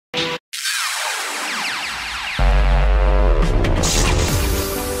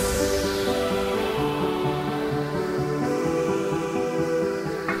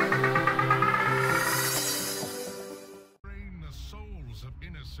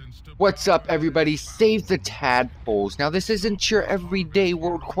What's up, everybody? Save the Tadpoles. Now, this isn't your everyday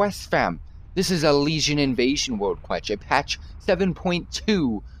world quest, fam. This is a Legion Invasion world quest, a patch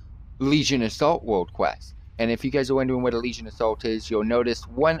 7.2 Legion Assault world quest. And if you guys are wondering what a Legion Assault is, you'll notice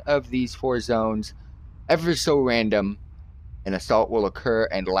one of these 4 zones, ever so random, an assault will occur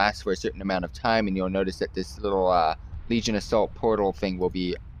and last for a certain amount of time, and you'll notice that this little Legion Assault portal thing will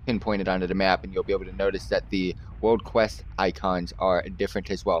be pinpointed onto the map, and you'll be able to notice that the world quest icons are different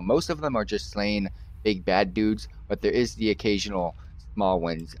as well. Most of them are just slaying big bad dudes, but there is the occasional small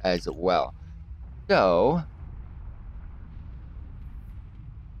ones as well. So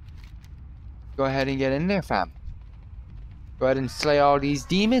go ahead and get in there, fam. Go ahead and slay all these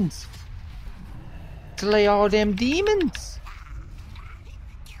demons. Slay all them demons.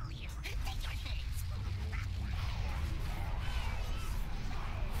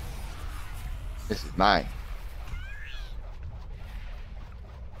 This is mine.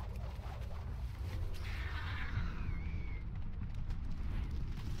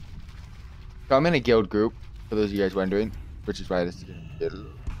 So I'm in a guild group, for those of you guys wondering, which is why this is going to be a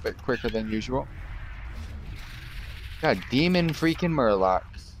little bit quicker than usual. God, demon freaking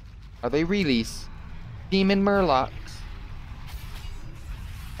murlocs. Are they release? Demon murlocs.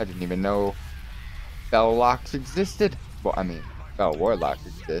 I didn't even know Bell locks existed. Well, I mean, Bell warlocks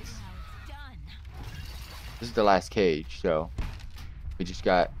exist. This is the last cage, so we just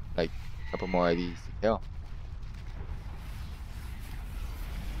got like a couple more of these to kill.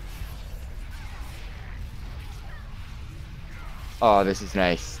 Oh, this is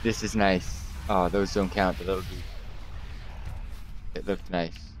nice. This is nice. Oh, those don't count, the little dude. It looked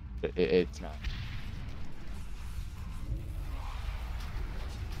nice. It's not.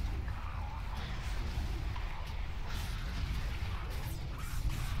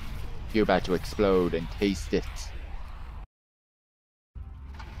 You're about to explode and taste it.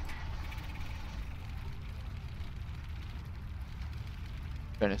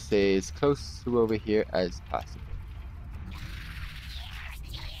 Trying to stay as close to over here as possible.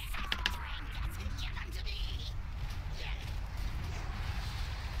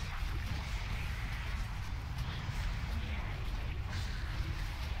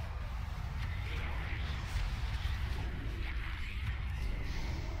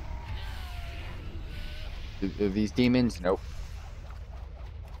 Are these demons? Nope.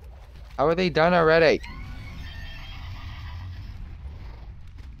 How are they done already?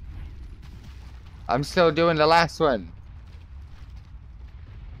 I'm still doing the last one.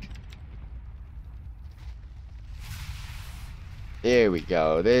 There we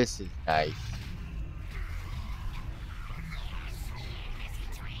go. This is nice.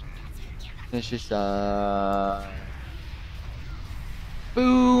 Finish this up.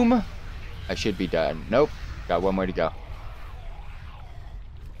 Boom. I should be done. Nope. Got one more to go.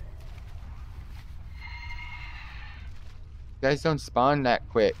 You guys don't spawn that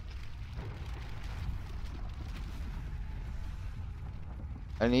quick.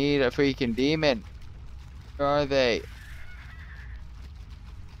 I need a freaking demon. Where are they?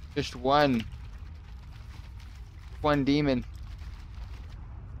 Just one. One demon.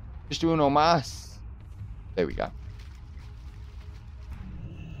 Just uno más. There we go.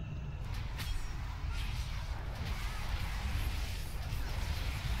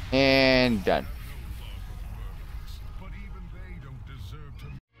 And done.